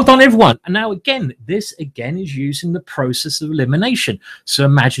 Okay, well done, everyone. And now, again, this again is using the process of elimination. So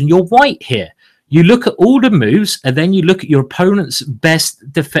imagine you're white here. You look at all the moves, and then you look at your opponent's best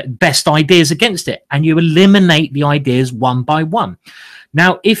ideas against it, and you eliminate the ideas one by one.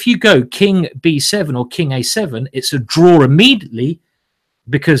 Now, if you go king b7 or king a7, it's a draw immediately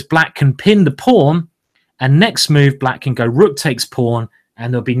because black can pin the pawn. And next move, black can go rook takes pawn,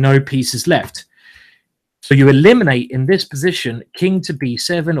 and there'll be no pieces left. So you eliminate, in this position, king to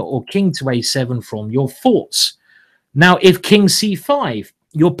b7 or king to a7 from your forts. Now, if king c5,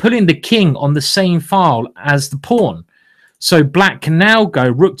 you're putting the king on the same file as the pawn. So black can now go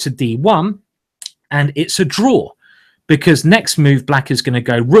rook to d1, and it's a draw. Because next move, black is going to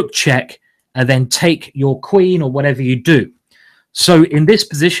go rook check, and then take your queen or whatever you do. So in this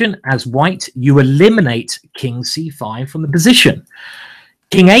position, as white, you eliminate king c5 from the position.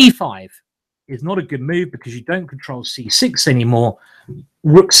 King a5 is not a good move because you don't control c6 anymore.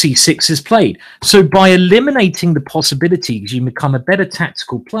 Rook c6 is played. So by eliminating the possibilities, you become a better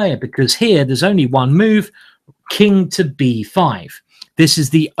tactical player because here there's only one move, king to b5. This is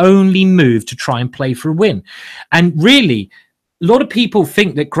the only move to try and play for a win. And really, a lot of people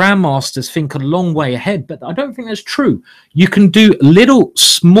think that grandmasters think a long way ahead, but I don't think that's true. You can do little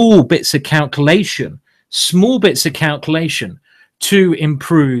small bits of calculation to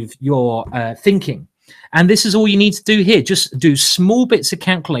improve your thinking. And this is all you need to do here. Just do small bits of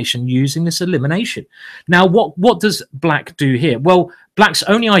calculation using this elimination. Now, what does black do here? Well, black's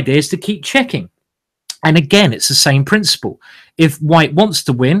only idea is to keep checking. And again, it's the same principle. If white wants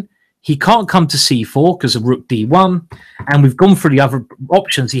to win, he can't come to c4 because of rook d1. And we've gone through the other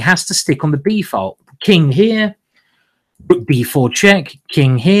options. He has to stick on the b file. King here, rook d4 check,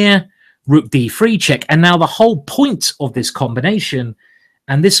 king here, rook d3 check. And now the whole point of this combination,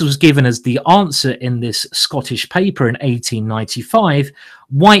 and this was given as the answer in this Scottish paper in 1895,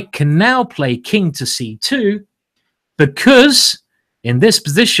 white can now play king to c2 because in this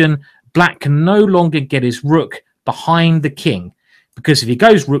position, black can no longer get his rook behind the king. Because if he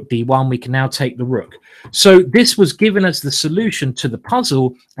goes rook d1, we can now take the rook. So this was given as the solution to the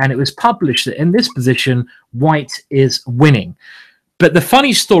puzzle, and it was published that in this position, white is winning. But the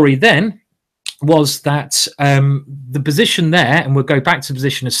funny story then was that the position there, and we'll go back to the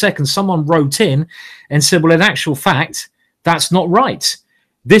position in a second, someone wrote in and said, well, in actual fact, that's not right.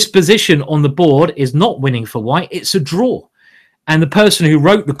 This position on the board is not winning for white, it's a draw. And the person who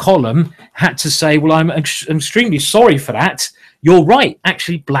wrote the column had to say, well, I'm extremely sorry for that. You're right,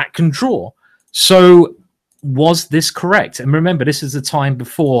 actually, black can draw. So was this correct? And remember, this is the time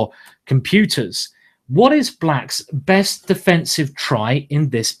before computers. What is black's best defensive try in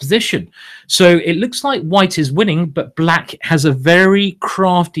this position? So it looks like white is winning, but black has a very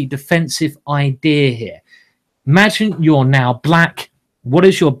crafty defensive idea here. Imagine you're now black. What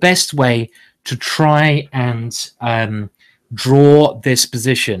is your best way to try and draw this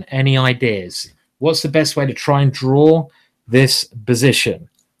position? Any ideas? What's the best way to try and draw this position?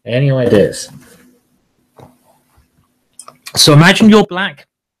 Any ideas? So imagine you're black.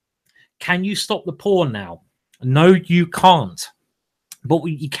 Can you stop the pawn now? No, you can't. But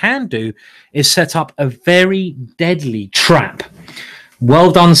what you can do is set up a very deadly trap.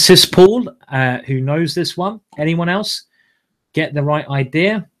 Well done, Sis Paul, who knows this one. Anyone else get the right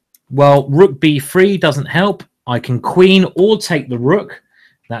idea? Well, rook b3 doesn't help. I can queen or take the rook.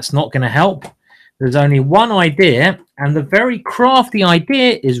 That's not going to help. There's only one idea, and the very crafty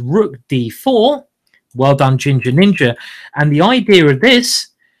idea is rook d4. Well done, Ginger Ninja. And the idea of this,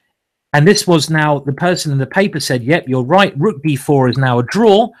 and this was now, the person in the paper said, yep, you're right, rook d4 is now a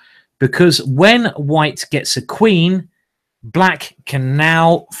draw, because when white gets a queen, black can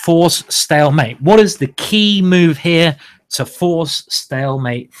now force stalemate. What is the key move here to force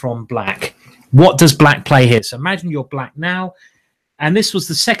stalemate from black? What does black play here? So imagine you're black now, and this was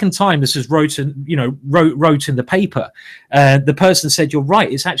the second time this was wrote in the paper. The person said, you're right,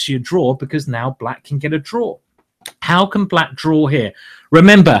 it's actually a draw, because now black can get a draw. How can black draw here?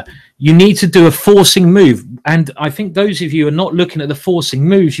 Remember, you need to do a forcing move. And I think those of you who are not looking at the forcing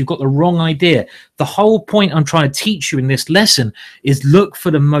moves, you've got the wrong idea. The whole point I'm trying to teach you in this lesson is look for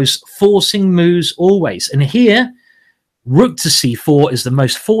the most forcing moves always. And here, rook to c4 is the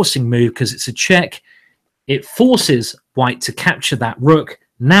most forcing move because it's a check. It forces white to capture that rook.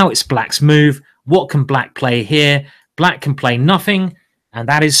 Now it's black's move. What can black play here? Black can play nothing, and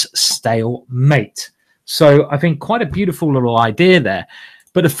that is stalemate. So I think quite a beautiful little idea there.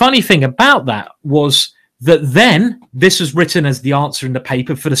 But the funny thing about that was that then this was written as the answer in the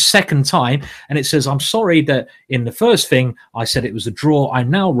paper for the second time. And it says, I'm sorry that in the first thing I said it was a draw. I'm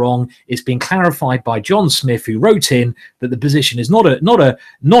now wrong. It's been clarified by John Smith, who wrote in that the position is not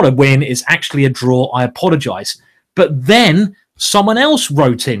a win. It's actually a draw. I apologize. But then someone else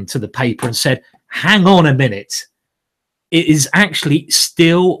wrote into the paper and said, hang on a minute. It is actually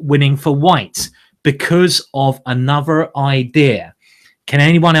still winning for white because of another idea. Can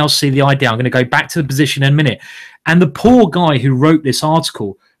anyone else see the idea? I'm going to go back to the position in a minute. And the poor guy who wrote this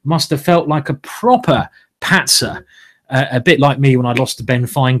article must have felt like a proper patzer, a bit like me when I lost to Ben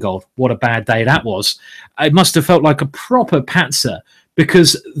Feingold. What a bad day that was. It must have felt like a proper patzer,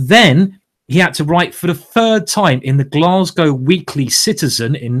 because then he had to write for the third time in the Glasgow Weekly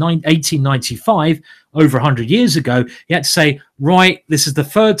Citizen in 1895, over 100 years ago. He had to say, right, this is the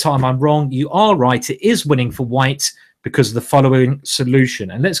third time I'm wrong. You are right. It is winning for white because of the following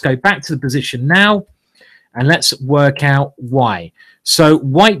solution. And let's go back to the position now, and let's work out why. So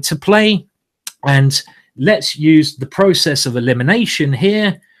white to play, and let's use the process of elimination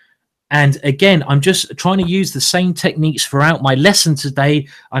here. And again, I'm just trying to use the same techniques throughout my lesson today.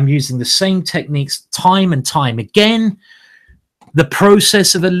 I'm using the same techniques time and time again. The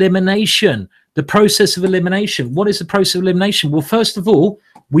process of elimination. The process of elimination. What is the process of elimination? Well, first of all,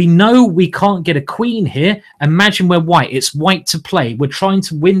 we know we can't get a queen here. Imagine we're white. It's white to play. We're trying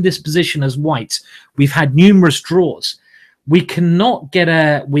to win this position as white. We've had numerous draws. We cannot get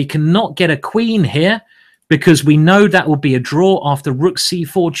a queen here, because we know that will be a draw after rook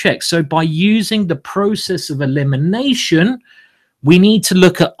c4 check. So by using the process of elimination, we need to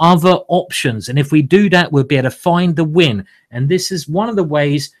look at other options. And if we do that, we'll be able to find the win. And this is one of the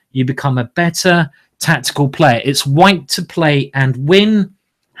ways you become a better tactical player. It's white to play and win.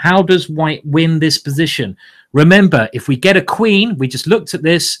 How does white win this position? Remember, if we get a queen, we just looked at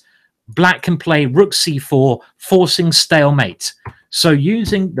this, black can play rook c4, forcing stalemate. So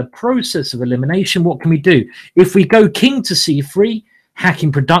using the process of elimination, what can we do? If we go king to c3,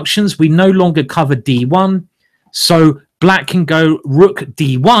 Hacking Productions, we no longer cover d1. So black can go rook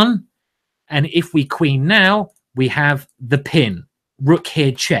d1. And if we queen now, we have the pin. Rook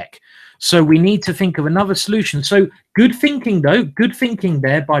here, check. So we need to think of another solution. So good thinking, though. Good thinking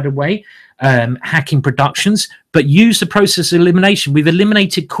there, by the way, Hacking Productions. But use the process of elimination. We've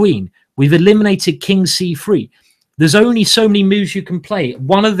eliminated queen. We've eliminated king c3. There's only so many moves you can play.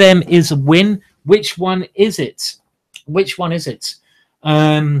 One of them is a win. Which one is it? Which one is it?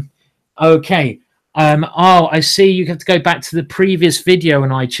 Okay. Oh, I see. You have to go back to the previous video on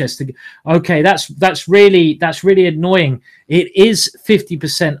iChess. Okay, that's really annoying. It is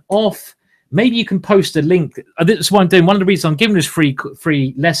 50% off. Maybe you can post a link. This is what I'm doing. One of the reasons I'm giving this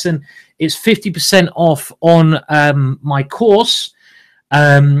free lesson is 50% off on my course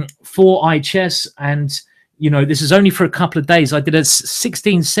for iChess. And, you know, this is only for a couple of days. I did a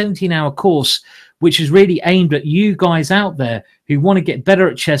 17 hour course, which is really aimed at you guys out there who want to get better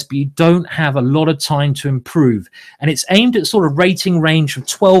at chess, but you don't have a lot of time to improve. And it's aimed at sort of rating range from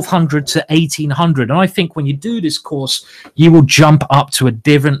 1200 to 1800. And I think when you do this course, you will jump up to a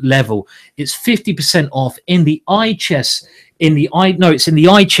different level. It's 50% off in the iChess, it's in the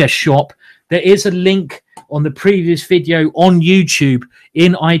iChess shop. There is a link on the previous video on YouTube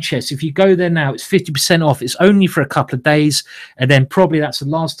in iChess. If you go there now, it's 50% off. It's only for a couple of days, and then probably that's the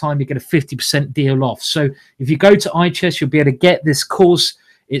last time you get a 50% deal off. So if you go to iChess, you'll be able to get this course.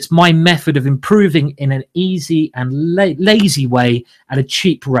 It's my method of improving in an easy and lazy way at a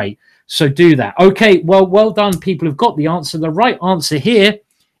cheap rate. So do that. Okay, well done, people who've got the answer. The right answer here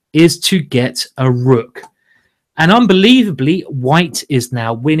is to get a rook. And unbelievably, white is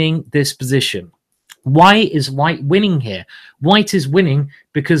now winning this position. Why is white winning here? White is winning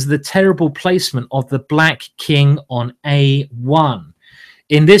because of the terrible placement of the black king on A1.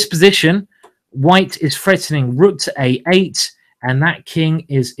 In this position, white is threatening rook to A8, and that king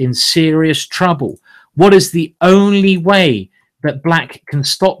is in serious trouble. What is the only way that black can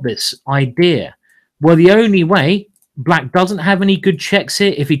stop this idea? Well, the only way, black doesn't have any good checks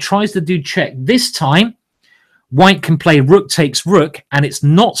here. If he tries to do check this time, white can play rook takes rook, and it's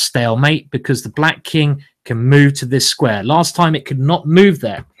not stalemate because the black king can move to this square. Last time it could not move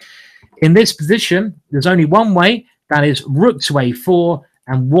there. In this position, there's only one way, that is rook to a4.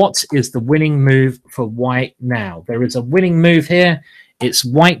 And what is the winning move for white now? There is a winning move here. It's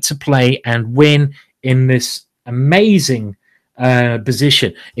white to play and win in this amazing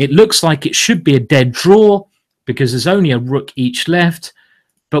position. It looks like it should be a dead draw because there's only a rook each left.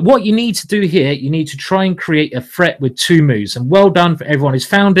 But what you need to do here, you need to try and create a threat with two moves. And well done for everyone who's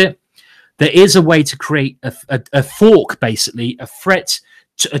found it. There is a way to create a fork, basically, a threat,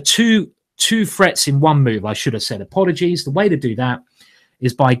 two threats in one move. I should have said apologies. The way to do that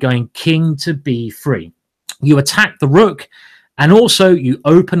is by going king to b3. You attack the rook, and also you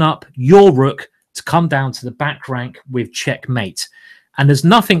open up your rook to come down to the back rank with checkmate. And there's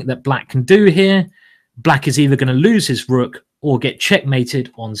nothing that black can do here. Black is either going to lose his rook or get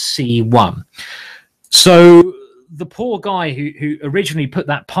checkmated on c1. So the poor guy who originally put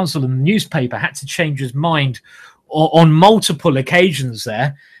that puzzle in the newspaper had to change his mind on multiple occasions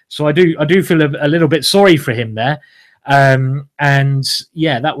there. So I do feel a little bit sorry for him there. And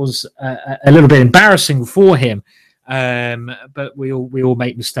yeah, that was a little bit embarrassing for him. But we all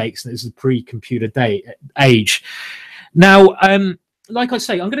make mistakes, and this is a pre-computer age. Now, like I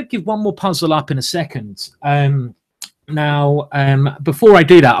say, I'm going to give one more puzzle up in a second. Now, before I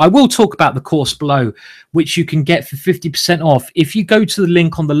do that, I will talk about the course below, which you can get for 50% off. If you go to the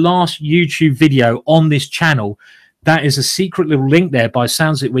link on the last YouTube video on this channel, that is a secret little link there by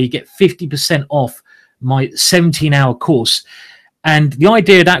sounds of it, where you get 50% off my 17-hour course. And the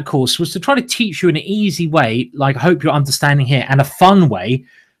idea of that course was to try to teach you in an easy way, like I hope you're understanding here, and a fun way.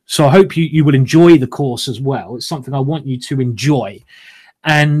 So I hope you will enjoy the course as well. It's something I want you to enjoy.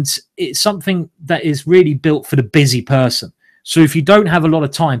 And it's something that is really built for the busy person. So if you don't have a lot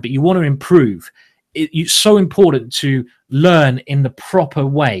of time, but you want to improve, it's so important to learn in the proper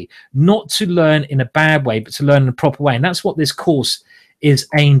way, not to learn in a bad way, but to learn in a proper way. And that's what this course is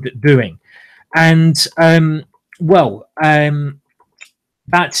aimed at doing. And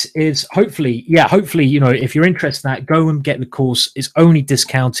that is hopefully, you know, if you're interested in that, go and get the course. It's only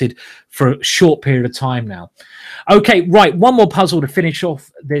discounted for a short period of time now. Okay, right, one more puzzle to finish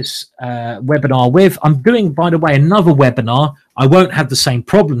off this webinar with. I'm doing, by the way, another webinar. I won't have the same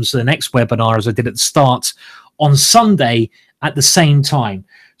problems for the next webinar as I did at the start on Sunday at the same time.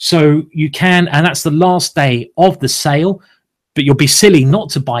 So you can, and that's the last day of the sale, but you'll be silly not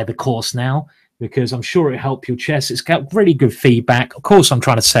to buy the course now, because I'm sure it'll help your chess. It's got really good feedback. Of course, I'm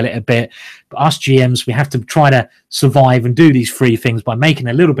trying to sell it a bit, but us GMs, we have to try to survive and do these free things by making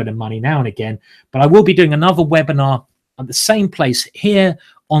a little bit of money now and again. But I will be doing another webinar at the same place here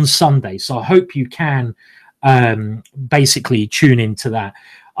on Sunday. So I hope you can basically tune into that.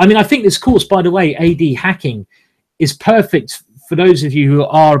 I mean, I think this course, by the way, AD Hacking, is perfect for those of you who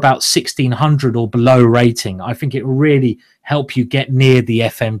are about 1600 or below rating, I think it will really help you get near the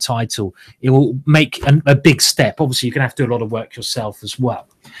FM title. It will make a big step. Obviously, you're going to have to do a lot of work yourself as well.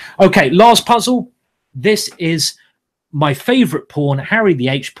 Okay, last puzzle. This is my favorite pawn, Harry the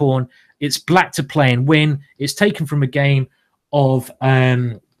H pawn. It's black to play and win. It's taken from a game of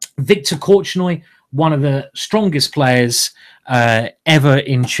Viktor Korchnoi, one of the strongest players ever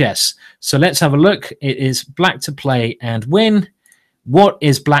in chess. So let's have a look. It is black to play and win. What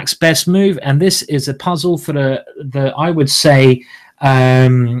is black's best move? And this is a puzzle for the I would say,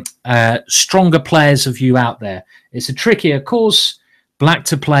 stronger players of you out there. It's a trickier course. Black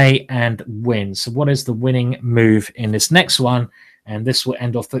to play and win. So what is the winning move in this next one? And this will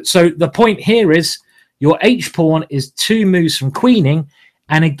end off. So the point here is your H pawn is 2 moves from queening.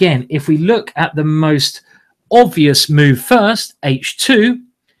 And again, if we look at the most obvious move first, H2,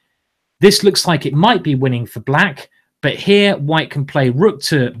 this looks like it might be winning for black. But here, white can play rook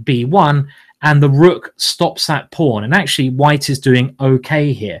to B1, and the rook stops that pawn. And actually, white is doing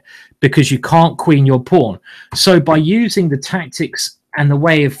okay here because you can't queen your pawn. So by using the tactics and the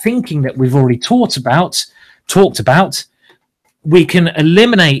way of thinking that we've already talked about, we can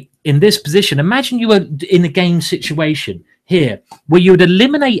eliminate in this position. Imagine you were in a game situation here where you would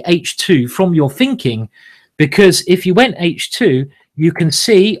eliminate H2 from your thinking, because if you went H2, you can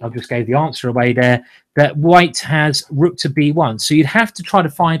see, I just gave the answer away there, that white has rook to B1. So you'd have to try to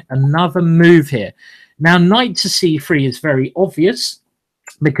find another move here. Now, knight to C3 is very obvious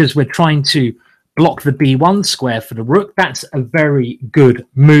because we're trying to block the B1 square for the rook. That's a very good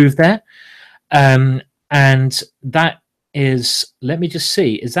move there. And that is, let me just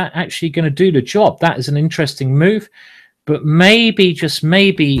see, is that actually going to do the job? That is an interesting move. But maybe, just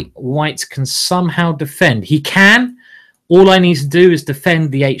maybe, white can somehow defend. He can. All I need to do is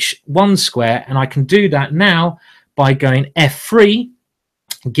defend the H1 square, and I can do that now by going F3,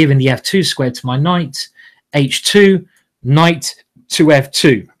 giving the F2 square to my knight, H2, knight to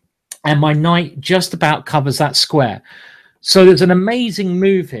F2. And my knight just about covers that square. So there's an amazing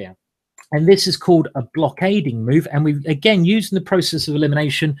move here. And this is called a blockading move. And we've, again, using the process of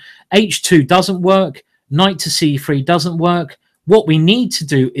elimination, H2 doesn't work, knight to C3 doesn't work. What we need to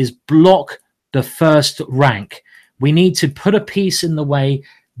do is block the first rank. We need to put a piece in the way.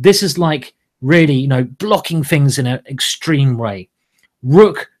 This is like really, you know, blocking things in an extreme way.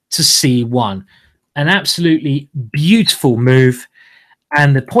 Rook to C1, an absolutely beautiful move.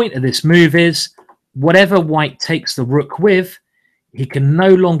 And the point of this move is whatever white takes the rook with, he can no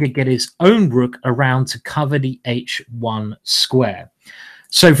longer get his own rook around to cover the H1 square.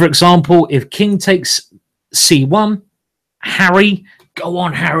 So, for example, if king takes C1, Harry, go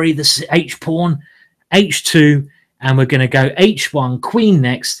on, Harry, the H pawn, H2, and we're going to go H1, queen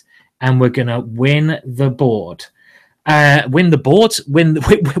next, and we're going to win the board. Win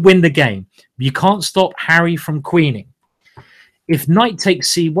the game. You can't stop Harry from queening. If knight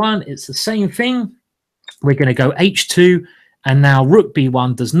takes C1, it's the same thing. We're going to go H2, and now rook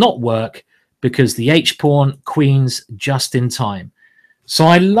B1 does not work because the H pawn queens just in time. So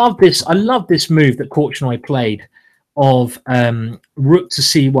I love this. I love this move that Korchnoi played of rook to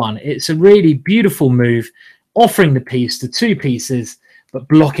C1. It's a really beautiful move, offering the piece to 2 pieces, but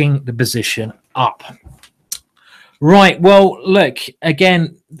blocking the position up. Right, well, look,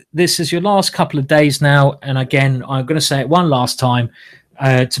 again, this is your last couple of days now. And again, I'm going to say it one last time,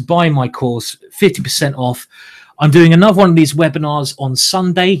 to buy my course, 50% off. I'm doing another one of these webinars on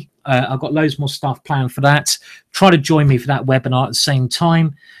Sunday. I've got loads more stuff planned for that. Try to join me for that webinar at the same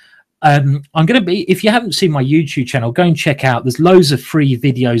time. I'm going to be, if you haven't seen my YouTube channel, go and check out. There's loads of free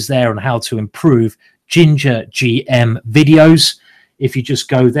videos there on how to improve Ginger GM videos. If you just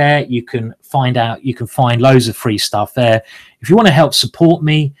go there, you can find loads of free stuff there. If you want to help support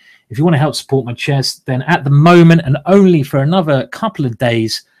me, if you want to help support my chess, then at the moment and only for another couple of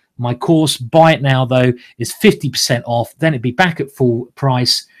days, my course, buy it now though, is 50% off. Then it'd be back at full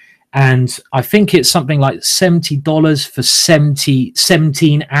price. And I think it's something like $70 for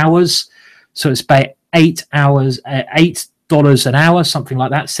 17 hours. So it's about 8 hours, $8 an hour, something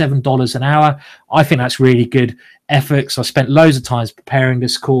like that, $7 an hour. I think that's really good effort. So I spent loads of time preparing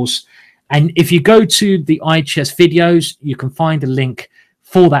this course. And if you go to the iChess videos, you can find a link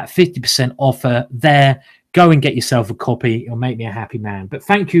for that 50% offer there. Go and get yourself a copy. It'll make me a happy man. But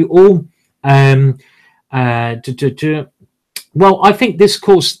thank you all. Well, I think this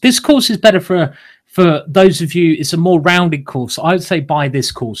course is better for those of you. It's a more rounded course. I would say buy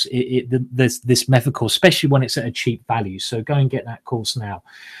this course, this method course, especially when it's at a cheap value. So go and get that course now.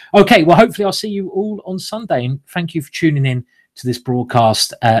 Okay, well, hopefully I'll see you all on Sunday. And thank you for tuning in to this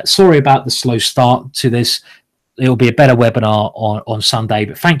broadcast. Sorry about the slow start to this. it'll be a better webinar on Sunday.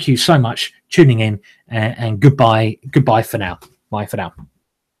 But thank you so much for tuning in, and goodbye for now. Bye for now.